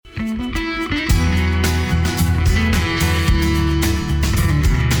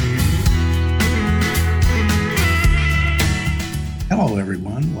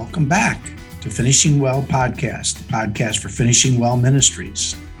Welcome back to Finishing Well Podcast, the podcast for Finishing Well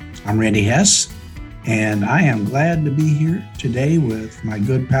Ministries. I'm Randy Hess, and I am glad to be here today with my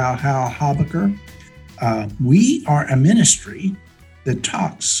good pal, Hal Habacher. We are a ministry that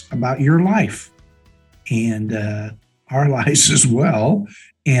talks about your life and our lives as well.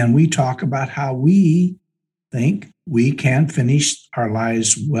 And we talk about how we think we can finish our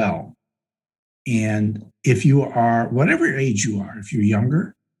lives well. And if you are, whatever age you are, if you're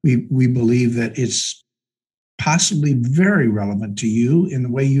younger, we believe that it's possibly very relevant to you in the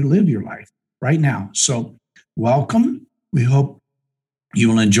way you live your life right now. So welcome. We hope you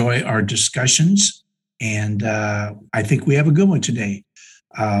will enjoy our discussions. And I think we have a good one today.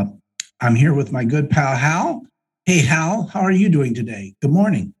 I'm here with my good pal, Hal. Hey, Hal, how are you doing today? Good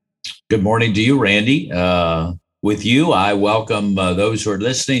morning. Good morning to you, Randy. With you, I welcome those who are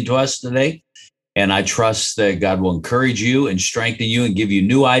listening to us today. And I trust that God will encourage you and strengthen you and give you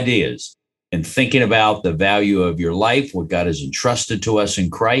new ideas in thinking about the value of your life, what God has entrusted to us in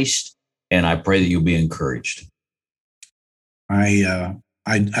Christ. And I pray that you'll be encouraged. I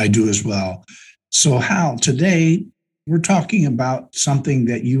do as well. So, Hal, today we're talking about something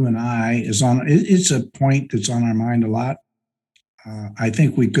that you and I it's a point that's on our mind a lot. I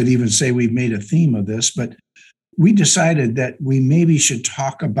think we could even say we've made a theme of this, but we decided that we maybe should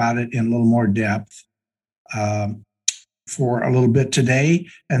talk about it in a little more depth for a little bit today.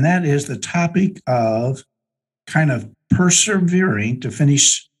 And that is the topic of kind of persevering to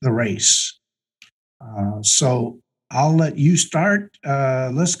finish the race. So I'll let you start.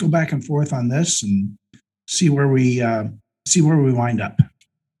 Let's go back and forth on this and see where we wind up.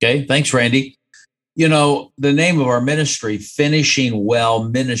 Okay. Thanks, Randy. You know, the name of our ministry, Finishing Well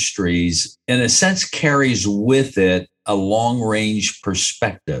Ministries, in a sense, carries with it a long-range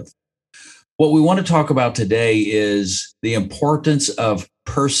perspective. What we want to talk about today is the importance of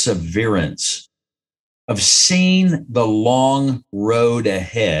perseverance, of seeing the long road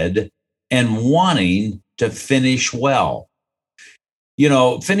ahead and wanting to finish well. You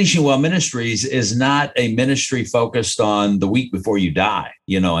know, Finishing Well Ministries is not a ministry focused on the week before you die,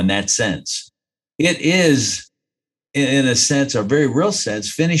 in that sense. It is, in a sense, a very real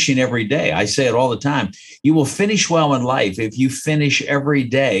sense, finishing every day. I say it all the time. You will finish well in life if you finish every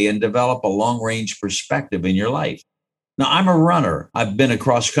day and develop a long-range perspective in your life. Now, I'm a runner. I've been a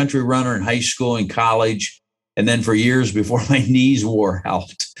cross-country runner in high school and college, and then for years before my knees wore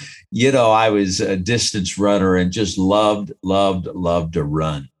out, I was a distance runner and just loved to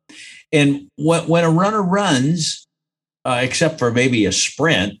run. And when a runner runs, except for maybe a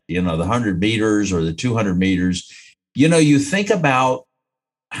sprint, the 100 meters or the 200 meters, you think about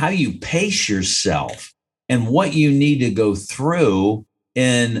how you pace yourself and what you need to go through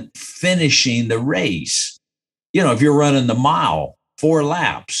in finishing the race. If you're running the mile, 4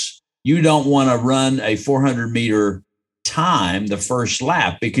 laps, you don't want to run a 400-meter time the first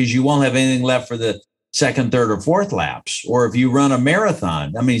lap because you won't have anything left for the second, third, or fourth laps. Or if you run a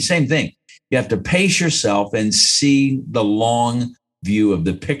marathon, same thing. You have to pace yourself and see the long view of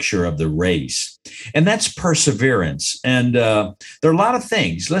the picture of the race. And that's perseverance. And there are a lot of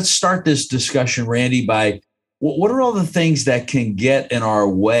things. Let's start this discussion, Randy, by what are all the things that can get in our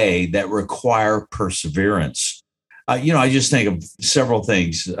way that require perseverance? I just think of several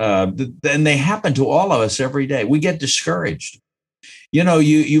things, and they happen to all of us every day. We get discouraged.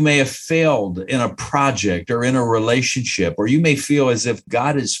 You may have failed in a project or in a relationship, or you may feel as if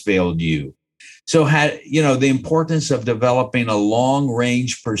God has failed you. So, the importance of developing a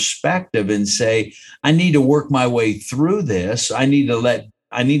long-range perspective and say, I need to work my way through this. I need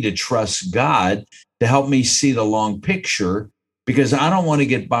to trust God to help me see the long picture because I don't want to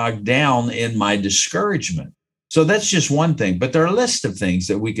get bogged down in my discouragement. So that's just one thing, but there are a list of things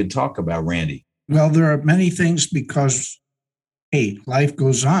that we could talk about, Randy. Well, there are many things because, hey, life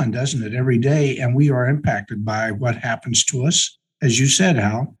goes on, doesn't it, every day, and we are impacted by what happens to us. As you said,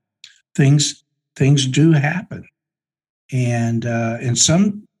 Hal, things do happen. And in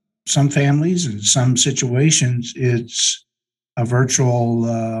some families and some situations, it's a virtual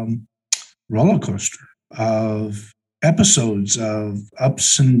roller coaster of episodes of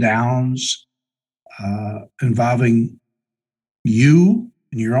ups and downs involving you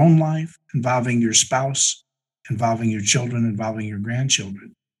in your own life, involving your spouse, involving your children, involving your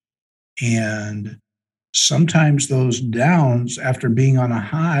grandchildren. And sometimes those downs after being on a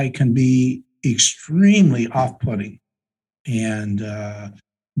high can be extremely off-putting and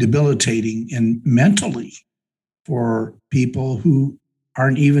debilitating and mentally for people who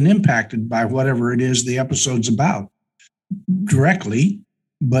aren't even impacted by whatever it is the episode's about directly,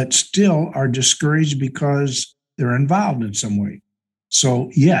 but still are discouraged because they're involved in some way.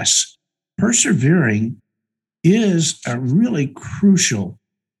 So, yes, persevering is a really crucial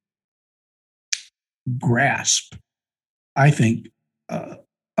grasp, I think,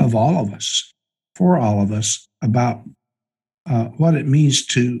 of all of us, for all of us, about what it means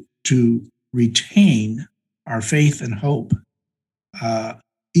to retain our faith and hope, uh,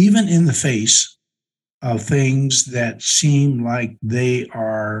 even in the face of things that seem like they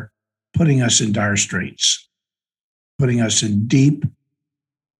are putting us in dire straits, putting us in deep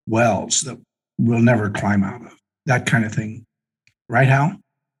wells that we'll never climb out of, that kind of thing. Right, Hal?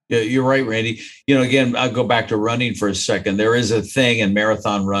 Yeah, you're right, Randy. Again, I'll go back to running for a second. There is a thing in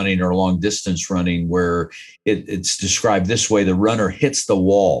marathon running or long distance running where it's described this way: the runner hits the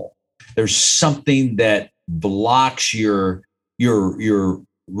wall. There's something that blocks your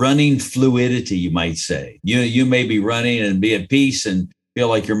running fluidity, you might say. You may be running and be at peace and feel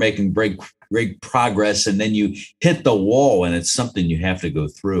like you're making great progress, and then you hit the wall, and it's something you have to go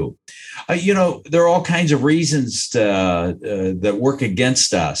through. There are all kinds of reasons that work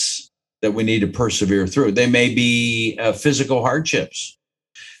against us that we need to persevere through. They may be physical hardships.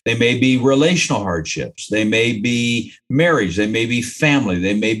 They may be relational hardships. They may be marriage. They may be family.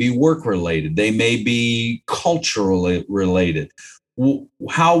 They may be work related. They may be culturally related.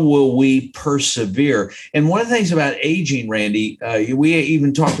 How will we persevere? And one of the things about aging, Randy, we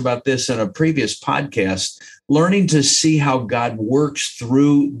even talked about this in a previous podcast, learning to see how God works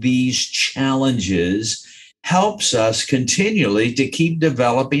through these challenges helps us continually to keep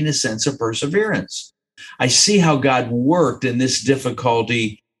developing a sense of perseverance. I see how God worked in this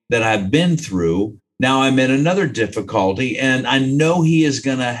difficulty that I've been through. Now I'm in another difficulty, and I know He is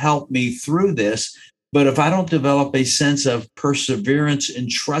going to help me through this. But if I don't develop a sense of perseverance and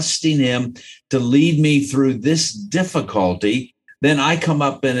trusting Him to lead me through this difficulty, then I come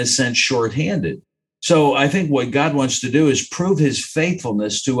up in a sense shorthanded. So I think what God wants to do is prove His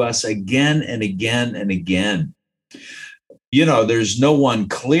faithfulness to us again and again and again. There's no one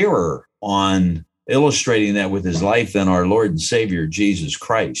clearer on illustrating that with His life than our Lord and Savior, Jesus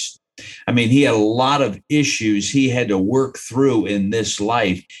Christ. I mean, He had a lot of issues He had to work through in this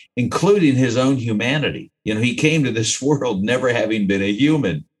life, including His own humanity. He came to this world never having been a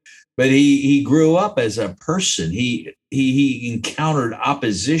human, but he grew up as a person. He encountered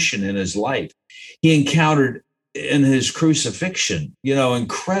opposition in His life. He encountered in His crucifixion,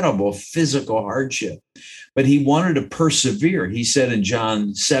 incredible physical hardship, but He wanted to persevere. He said in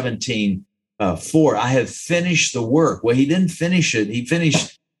John 17:4, I have finished the work. Well, He didn't finish it. He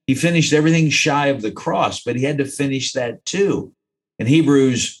finished everything shy of the cross, but He had to finish that too. And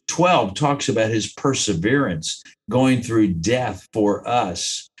Hebrews 12 talks about His perseverance going through death for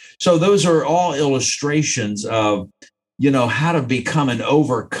us. So those are all illustrations of, how to become an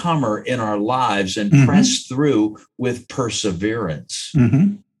overcomer in our lives and press through with perseverance.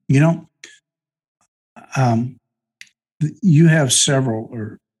 Mm-hmm. You have several,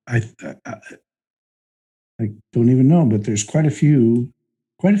 or I don't even know, but there's quite a few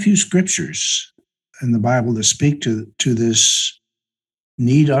scriptures in the Bible that speak to this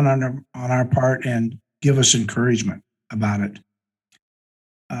need on our part and give us encouragement about it.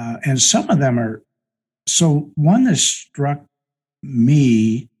 And some of them are, so one that struck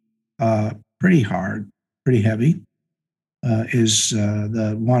me pretty hard, pretty heavy, is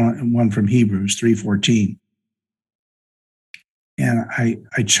the one from Hebrews 3:14. And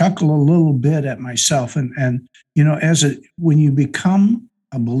I chuckle a little bit at myself, and when you become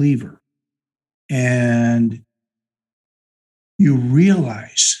a believer and you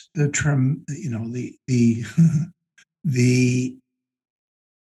realize the the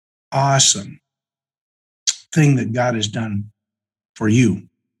awesome thing that God has done for you,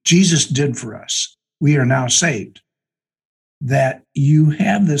 Jesus did for us. We are now saved. That you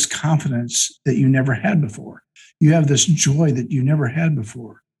have this confidence that you never had before. You have this joy that you never had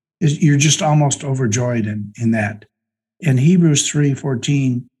before. You're just almost overjoyed in that. And Hebrews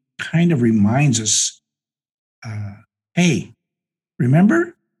 3:14 kind of reminds us, hey,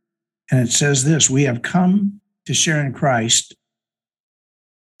 remember? And it says this, we have come to share in Christ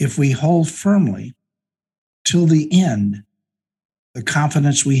if we hold firmly till the end the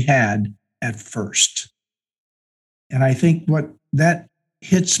confidence we had at first. And I think what that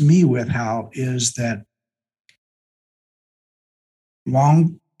hits me with, Hal, is that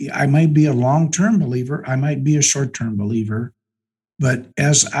I might be a long-term believer, I might be a short-term believer, but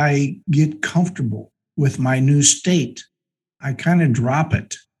as I get comfortable with my new state, I kind of drop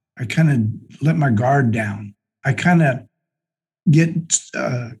it. I kind of let my guard down. I kind of get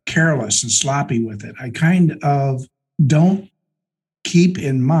careless and sloppy with it. I kind of don't keep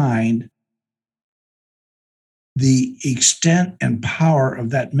in mind the extent and power of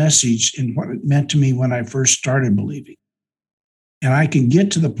that message and what it meant to me when I first started believing. And I can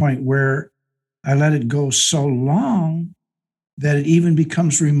get to the point where I let it go so long that it even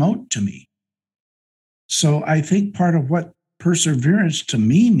becomes remote to me. So I think part of what perseverance to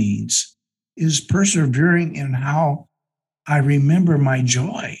me means is persevering in how I remember my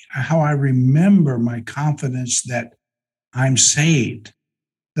joy, how I remember my confidence that I'm saved,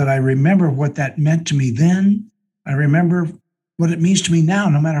 that I remember what that meant to me then. I remember what it means to me now,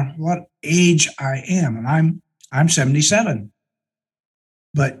 no matter what age I am. And I'm 77.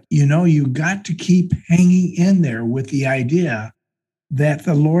 But you got to keep hanging in there with the idea that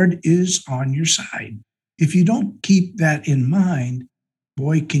the Lord is on your side. If you don't keep that in mind,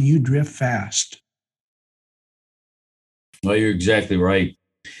 boy, can you drift fast. Well, you're exactly right.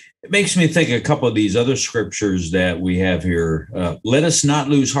 It makes me think a couple of these other scriptures that we have here. Let us not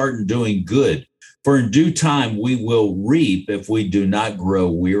lose heart in doing good, for in due time we will reap if we do not grow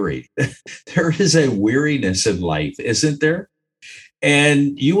weary. There is a weariness in life, isn't there?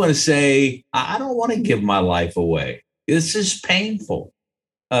 And you want to say, I don't want to give my life away. This is painful.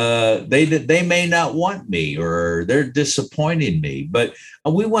 They may not want me, or they're disappointing me, but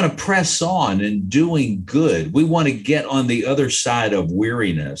we want to press on in doing good. We want to get on the other side of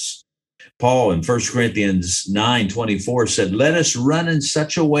weariness. Paul in 1 Corinthians 9:24 said, let us run in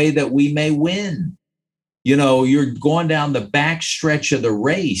such a way that we may win. You're going down the back stretch of the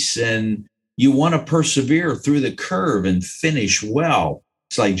race and you want to persevere through the curve and finish well.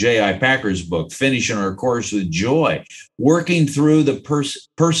 It's like J.I. Packer's book, Finishing Our Course with Joy, working through the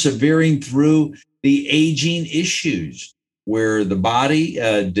persevering through the aging issues where the body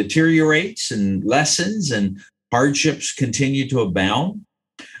deteriorates and lessens and hardships continue to abound.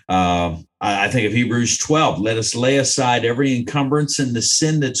 I think of Hebrews 12, let us lay aside every encumbrance and the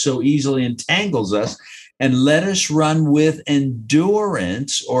sin that so easily entangles us, and let us run with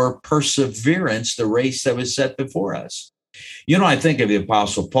endurance or perseverance the race that was set before us. I think of the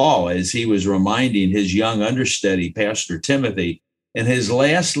Apostle Paul as he was reminding his young understudy, Pastor Timothy, in his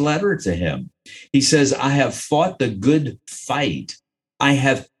last letter to him. He says, I have fought the good fight. I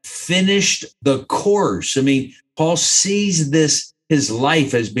have finished the course. I mean, Paul sees his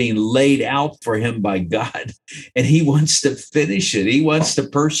life as being laid out for him by God, and he wants to finish it. He wants to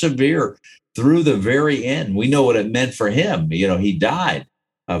persevere through the very end. We know what it meant for him. He died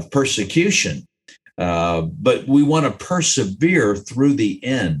of persecution. But we want to persevere through the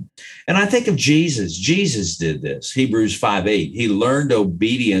end. And I think of Jesus. Jesus did this. Hebrews 5:8. He learned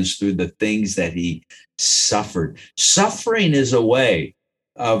obedience through the things that he suffered. Suffering is a way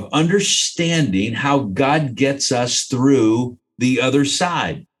of understanding how God gets us through the other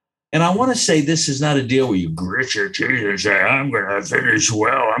side. And I want to say this is not a deal where you grit your teeth and say, I'm going to finish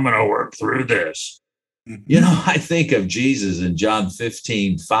well. I'm going to work through this. I think of Jesus in John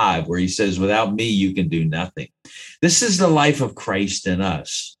 15:5, where he says, without me, you can do nothing. This is the life of Christ in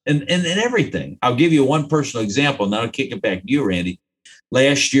us and everything. I'll give you one personal example, and then I'll kick it back to you, Randy.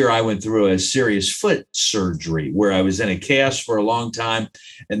 Last year, I went through a serious foot surgery where I was in a cast for a long time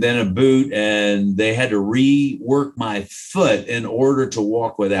and then a boot, and they had to rework my foot in order to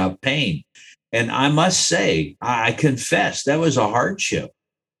walk without pain. And I must say, I confess that was a hardship.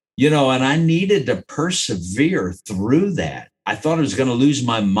 And I needed to persevere through that. I thought I was going to lose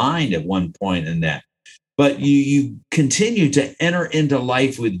my mind at one point in that. But you continue to enter into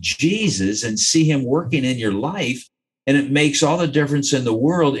life with Jesus and see him working in your life. And it makes all the difference in the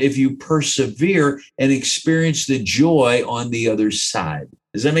world if you persevere and experience the joy on the other side.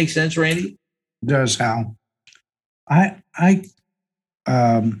 Does that make sense, Randy? It does, Hal. A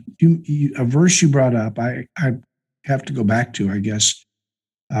verse you brought up, I have to go back to, I guess.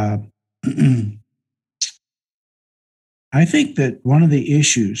 I think that one of the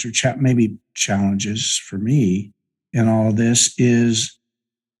issues, or maybe challenges for me in all of this, is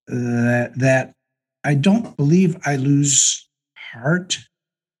that I don't believe I lose heart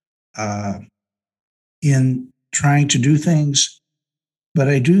in trying to do things, but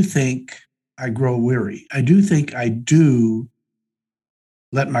I do think I grow weary. I do think I do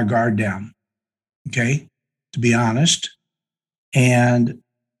let my guard down, okay, to be honest. And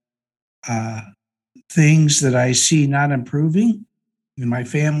things that I see not improving in my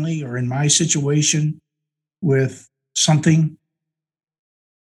family or in my situation with something,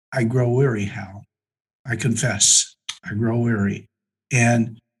 I grow weary, Hal. I confess, I grow weary.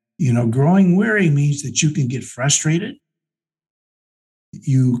 And, growing weary means that you can get frustrated.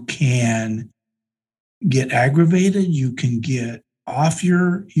 You can get aggravated. You can get off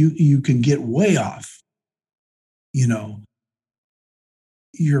you can get way off,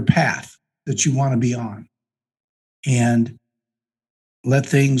 your path that you want to be on. and let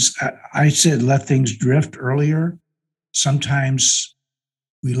things, I said, let things drift earlier. Sometimes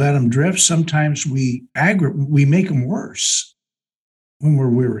we let them drift. Sometimes we make them worse when we're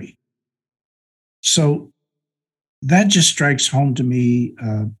weary. So that just strikes home to me,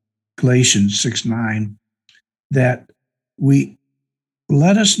 Galatians 6:9, that we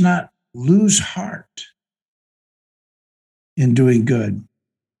let us not lose heart in doing good,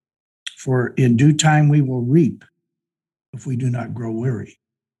 for in due time we will reap if we do not grow weary.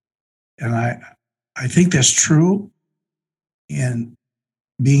 And I think that's true. And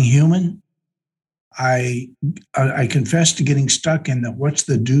being human, I confess to getting stuck in the what's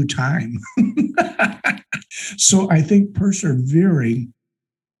the due time. So I think persevering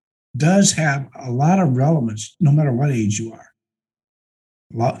does have a lot of relevance, no matter what age you are,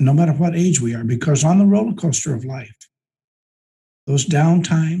 no matter what age we are, because on the roller coaster of life, those down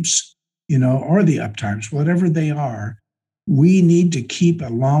times, or the up times, whatever they are, we need to keep a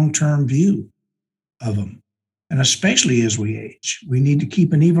long-term view of them. And especially as we age, we need to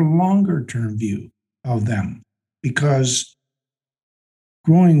keep an even longer-term view of them, because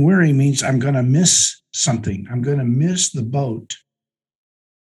growing weary means I'm going to miss something. I'm going to miss the boat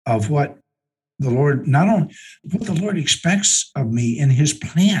of what the Lord, not only what the Lord expects of me in his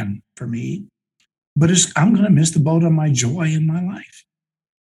plan for me, but I'm going to miss the boat of my joy in my life.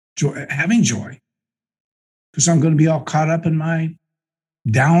 Having joy, because I'm going to be all caught up in my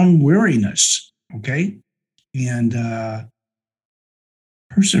down weariness, okay? And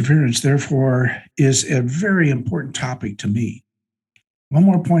perseverance, therefore, is a very important topic to me. One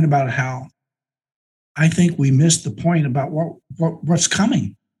more point about how I think we missed the point about what's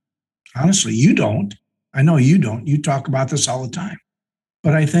coming. Honestly, you don't. I know you don't. You talk about this all the time.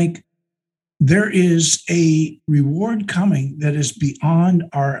 But I think there is a reward coming that is beyond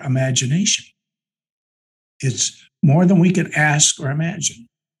our imagination. It's more than we could ask or imagine.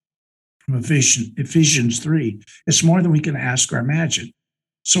 From Ephesians 3, it's more than we can ask or imagine.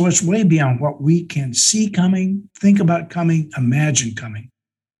 So it's way beyond what we can see coming, think about coming, imagine coming.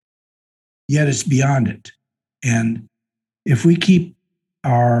 Yet it's beyond it. And if we keep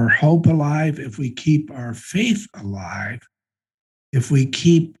our hope alive, if we keep our faith alive, if we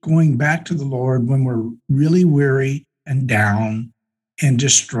keep going back to the Lord when we're really weary and down and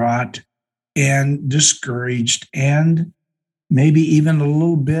distraught and discouraged and maybe even a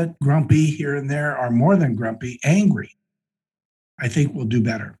little bit grumpy here and there, or more than grumpy, angry, I think we'll do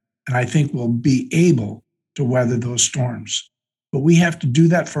better. And I think we'll be able to weather those storms. But we have to do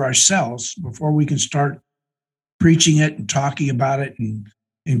that for ourselves before we can start preaching it and talking about it and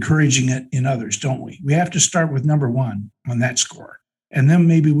encouraging it in others, don't we? We have to start with number one on that score. And then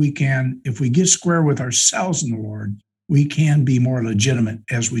maybe we can, if we get square with ourselves in the Lord, we can be more legitimate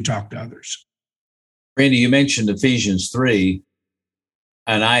as we talk to others. Randy, you mentioned Ephesians 3,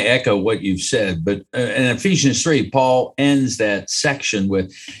 and I echo what you've said. But in Ephesians 3, Paul ends that section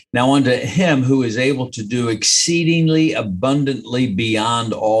with, now unto him who is able to do exceedingly abundantly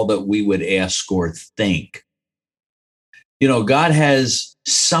beyond all that we would ask or think. God has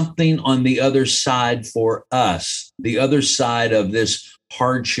something on the other side for us, the other side of this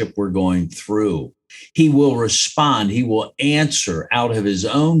hardship we're going through. He will respond. He will answer out of his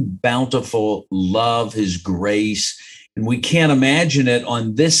own bountiful love, his grace. And we can't imagine it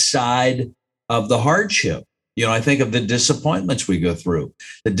on this side of the hardship. I think of the disappointments we go through,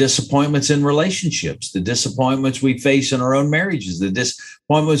 the disappointments in relationships, the disappointments we face in our own marriages, the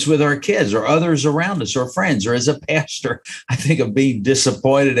disappointments with our kids or others around us or friends, or as a pastor. I think of being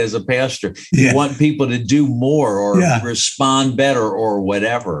disappointed as a pastor. Yeah. You want people to do more or respond better or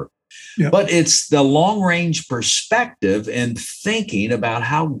whatever. Yeah. But it's the long range perspective and thinking about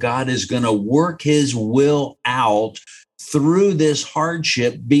how God is going to work his will out through this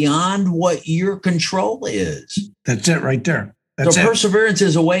hardship beyond what your control is. That's it right there. So perseverance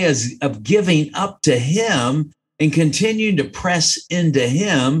is a way of giving up to him and continuing to press into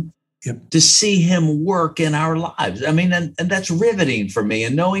him to see him work in our lives. I mean, and that's riveting for me,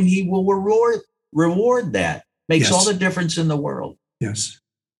 and knowing he will reward that makes all the difference in the world. Yes.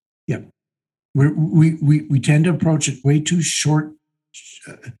 Yep. We tend to approach it way too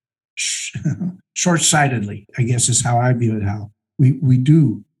short-sightedly, I guess is how I view it. How we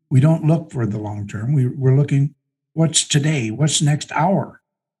don't look for the long term. We're looking what's today, what's next hour.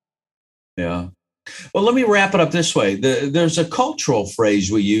 Yeah. Well, let me wrap it up this way. There's a cultural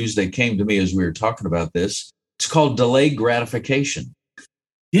phrase we use that came to me as we were talking about this. It's called delayed gratification.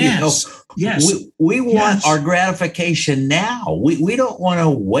 Yes. Yes. We want our gratification now. We don't want to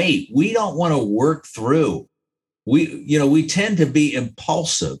wait. We don't want to work through. We tend to be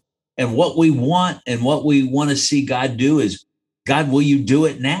impulsive. And what we want to see God do is, God, will you do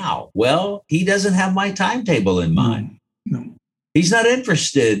it now? Well, he doesn't have my timetable in mind. No. He's not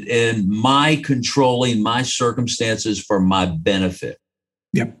interested in my controlling my circumstances for my benefit.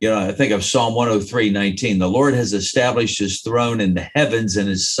 Yep. I think of Psalm 103:19. The Lord has established his throne in the heavens, and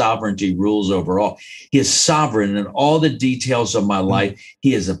his sovereignty rules over all. He is sovereign in all the details of my life.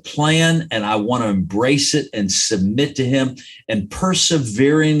 He has a plan, and I want to embrace it and submit to him and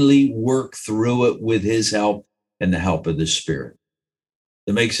perseveringly work through it with his help and the help of the Spirit. Does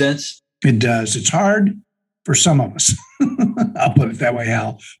that make sense? It does. It's hard for some of us. I'll put it that way,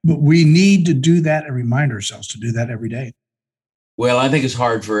 Hal. But we need to do that and remind ourselves to do that every day. Well, I think it's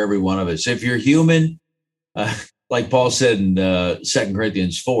hard for every one of us. If you're human, like Paul said in 2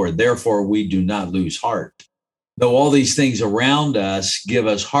 Corinthians 4, therefore we do not lose heart. Though all these things around us give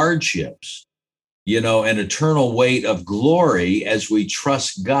us hardships, an eternal weight of glory as we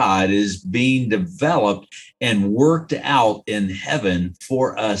trust God is being developed and worked out in heaven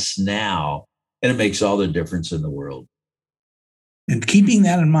for us now. And it makes all the difference in the world. And keeping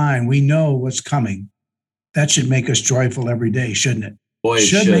that in mind, we know what's coming. That should make us joyful every day, shouldn't it? Boy, it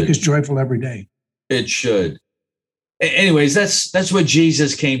should make us joyful every day. It should. Anyways, that's what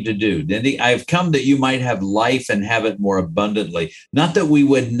Jesus came to do. Didn't he? I have come that you might have life and have it more abundantly. Not that we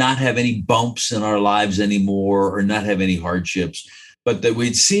would not have any bumps in our lives anymore or not have any hardships, but that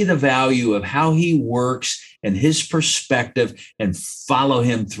we'd see the value of how he works and his perspective and follow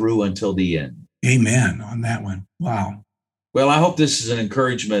him through until the end. Amen on that one. Wow. Well, I hope this is an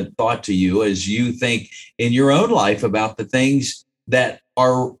encouragement thought to you as you think in your own life about the things that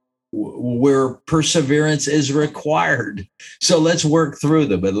are where perseverance is required. So let's work through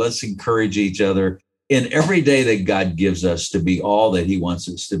them, but let's encourage each other in every day that God gives us to be all that he wants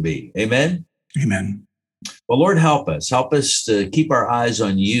us to be. Amen? Amen. Well, Lord, help us. Help us to keep our eyes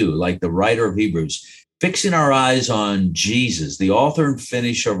on you, like the writer of Hebrews, fixing our eyes on Jesus, the author and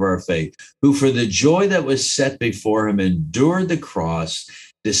finisher of our faith, who for the joy that was set before him endured the cross,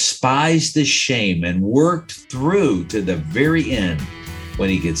 despised the shame, and worked through to the very end when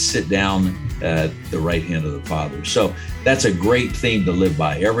he could sit down at the right hand of the Father. So that's a great theme to live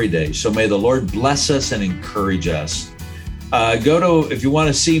by every day. So may the Lord bless us and encourage us. If you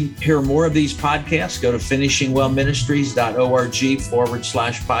want to hear more of these podcasts, go to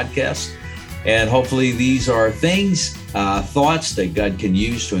finishingwellministries.org/podcast. And hopefully these are thoughts that God can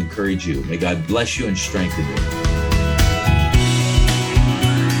use to encourage you. May God bless you and strengthen you.